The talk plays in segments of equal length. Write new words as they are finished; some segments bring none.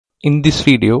In this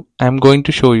video, I am going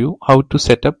to show you how to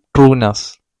set up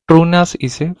TrueNAS. TrueNAS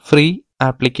is a free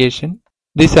application.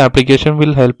 This application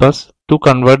will help us to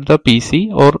convert the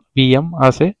PC or VM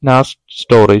as a NAS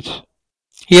storage.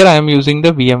 Here I am using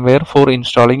the VMware for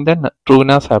installing the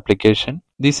TrueNAS application.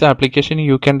 This application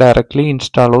you can directly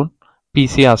install on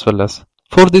PC as well as.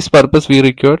 For this purpose we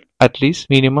require at least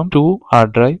minimum 2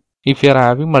 hard drive. If you are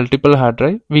having multiple hard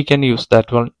drive, we can use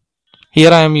that one.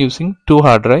 Here I am using 2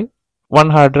 hard drive. One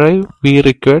hard drive we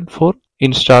required for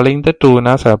installing the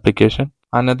TrueNAS application.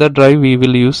 Another drive we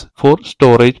will use for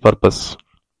storage purpose.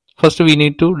 First we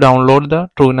need to download the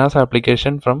TrueNAS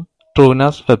application from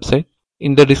TrueNAS website.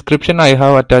 In the description I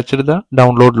have attached the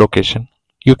download location.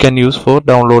 You can use for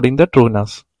downloading the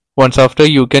TrueNAS. Once after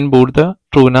you can boot the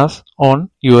TrueNAS on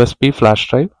USB flash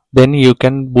drive. Then you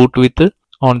can boot with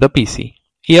on the PC.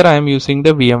 Here I am using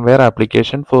the VMware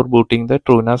application for booting the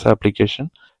TrueNAS application.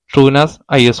 TrueNAS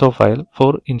ISO file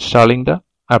for installing the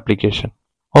application.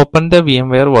 Open the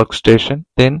VMware workstation.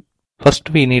 Then first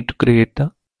we need to create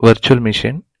the virtual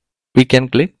machine. We can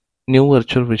click new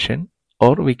virtual machine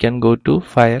or we can go to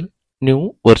file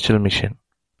new virtual machine.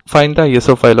 Find the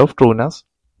ISO file of TrueNAS.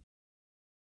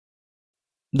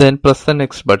 Then press the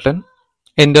next button.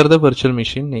 Enter the virtual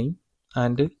machine name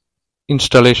and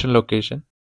installation location.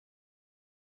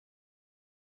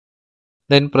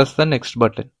 Then press the next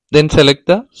button. Then select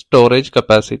the storage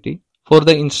capacity. For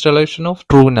the installation of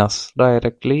TrueNAS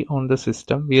directly on the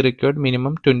system, we required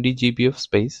minimum 20 GB of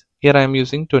space. Here I am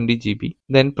using 20 GB.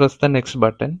 Then press the next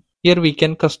button. Here we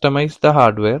can customize the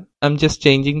hardware. I am just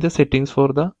changing the settings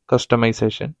for the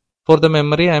customization. For the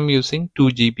memory I am using 2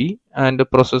 GB and the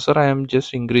processor I am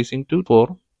just increasing to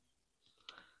 4.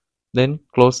 Then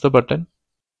close the button.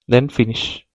 Then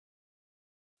finish.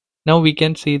 Now we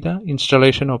can see the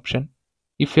installation option.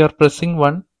 If you are pressing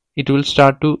 1, it will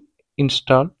start to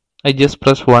install. I just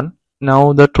press 1.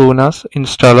 Now the TrueNAS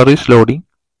installer is loading.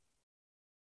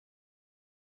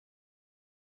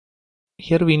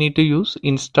 Here we need to use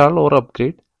install or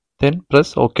upgrade. Then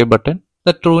press OK button.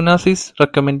 The TrueNAS is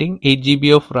recommending 8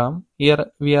 GB of RAM. Here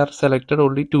we are selected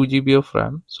only 2 GB of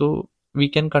RAM. So we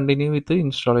can continue with the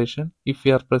installation if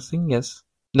we are pressing yes.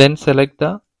 Then select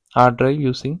the hard drive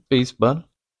using spacebar.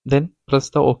 Then press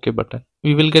the OK button.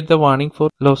 We will get the warning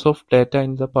for loss of data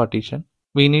in the partition.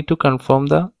 We need to confirm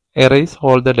the erase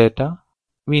all the data.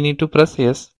 We need to press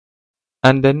yes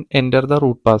and then enter the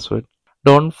root password.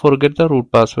 Don't forget the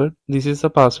root password. This is the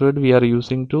password we are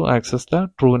using to access the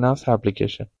TrueNAS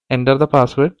application. Enter the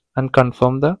password and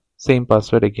confirm the same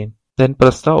password again. Then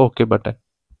press the OK button.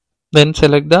 Then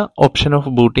select the option of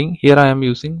booting. Here I am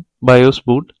using BIOS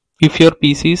boot. If your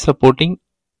PC is supporting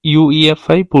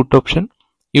UEFI boot option,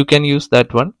 you can use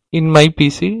that one. In my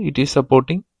PC, it is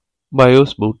supporting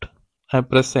BIOS boot. I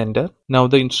press enter. Now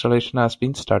the installation has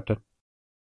been started.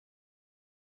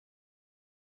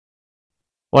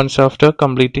 Once after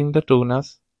completing the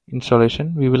TrueNAS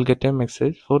installation, we will get a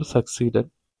message for succeeded.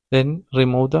 Then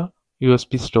remove the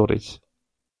USB storage.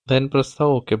 Then press the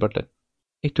OK button.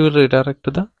 It will redirect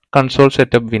to the console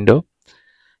setup window.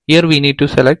 Here we need to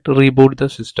select reboot the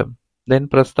system. Then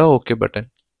press the OK button.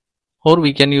 Or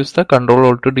we can use the Ctrl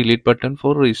Alt to delete button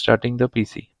for restarting the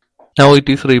PC. Now it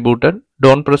is rebooted.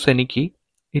 Don't press any key.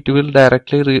 It will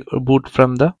directly reboot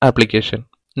from the application.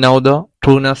 Now the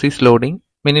TrueNAS is loading.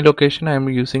 Many location I am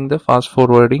using the fast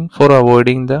forwarding for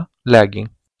avoiding the lagging.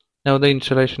 Now the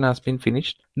installation has been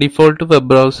finished. Default web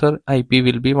browser IP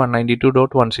will be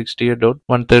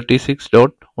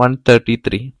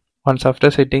 192.168.136.133. Once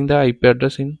after setting the IP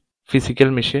address in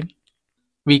physical machine,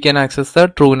 we can access the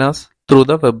TrueNAS through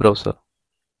the web browser.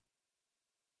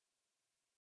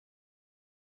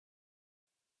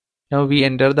 Now we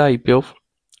enter the IP of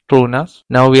TrueNAS.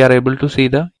 Now we are able to see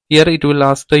here it will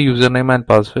ask the username and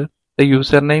password. The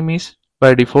username is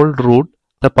by default root.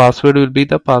 The password will be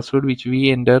the password which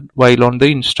we entered while on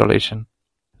the installation.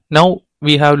 Now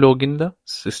we have login the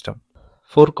system.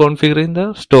 For configuring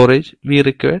the storage, we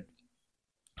require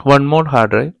one more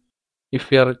hard drive. If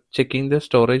we are checking the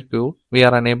storage view, we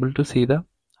are unable to see the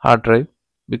hard drive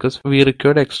because we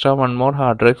required extra one more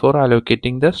hard drive for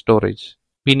allocating the storage.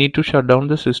 We need to shut down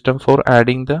the system for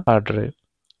adding the hard drive.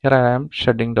 Here I am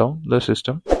shutting down the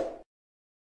system.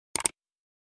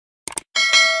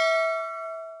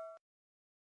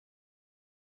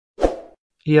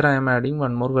 Here I am adding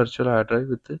one more virtual hard drive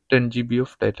with 10 GB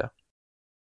of data.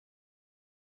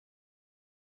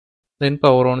 Then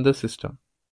power on the system.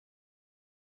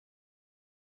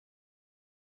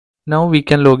 Now we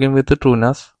can log in with the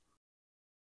TrueNAS.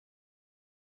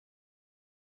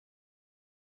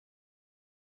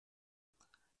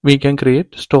 We can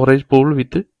create storage pool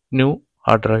with new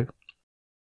hard drive.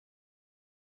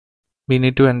 we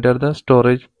need to enter the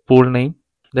storage pool name,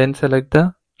 then select the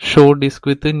show disk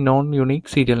with the non-unique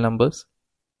serial numbers.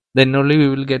 Then only we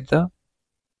will get the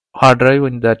hard drive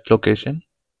in that location.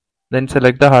 Then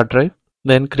select the hard drive,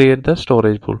 then create the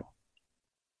storage pool.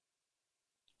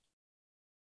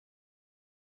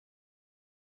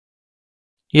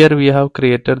 Here we have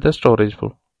created the storage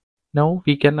pool. Now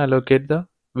we can allocate the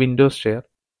Windows share.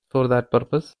 For that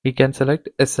purpose, we can select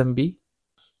SMB,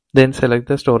 then select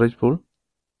the storage pool,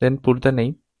 then put the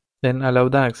name, then allow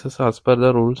the access as per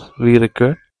the rules we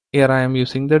require. Here I am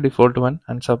using the default one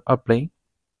and applying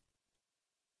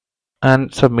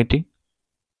and submitting.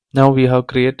 Now we have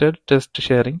created test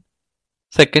sharing.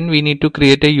 Second, we need to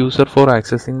create a user for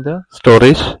accessing the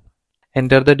storage.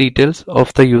 Enter the details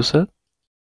of the user.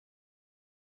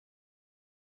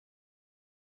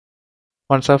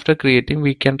 Once after creating,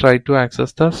 we can try to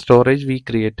access the storage we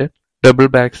created. Double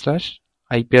backslash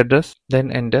IP address,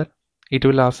 then enter. It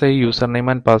will ask a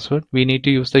username and password. We need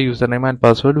to use the username and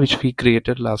password which we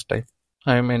created last time.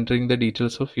 I am entering the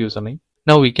details of username.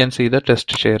 Now we can see the test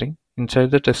sharing.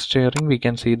 Inside the test sharing, we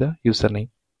can see the username.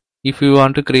 If you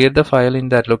want to create the file in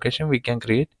that location, we can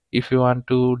create. If you want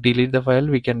to delete the file,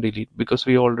 we can delete because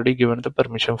we already given the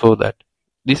permission for that.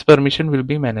 This permission will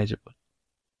be manageable.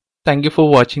 Thank you for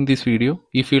watching this video.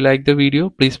 If you like the video,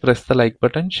 please press the like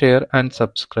button, share and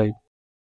subscribe.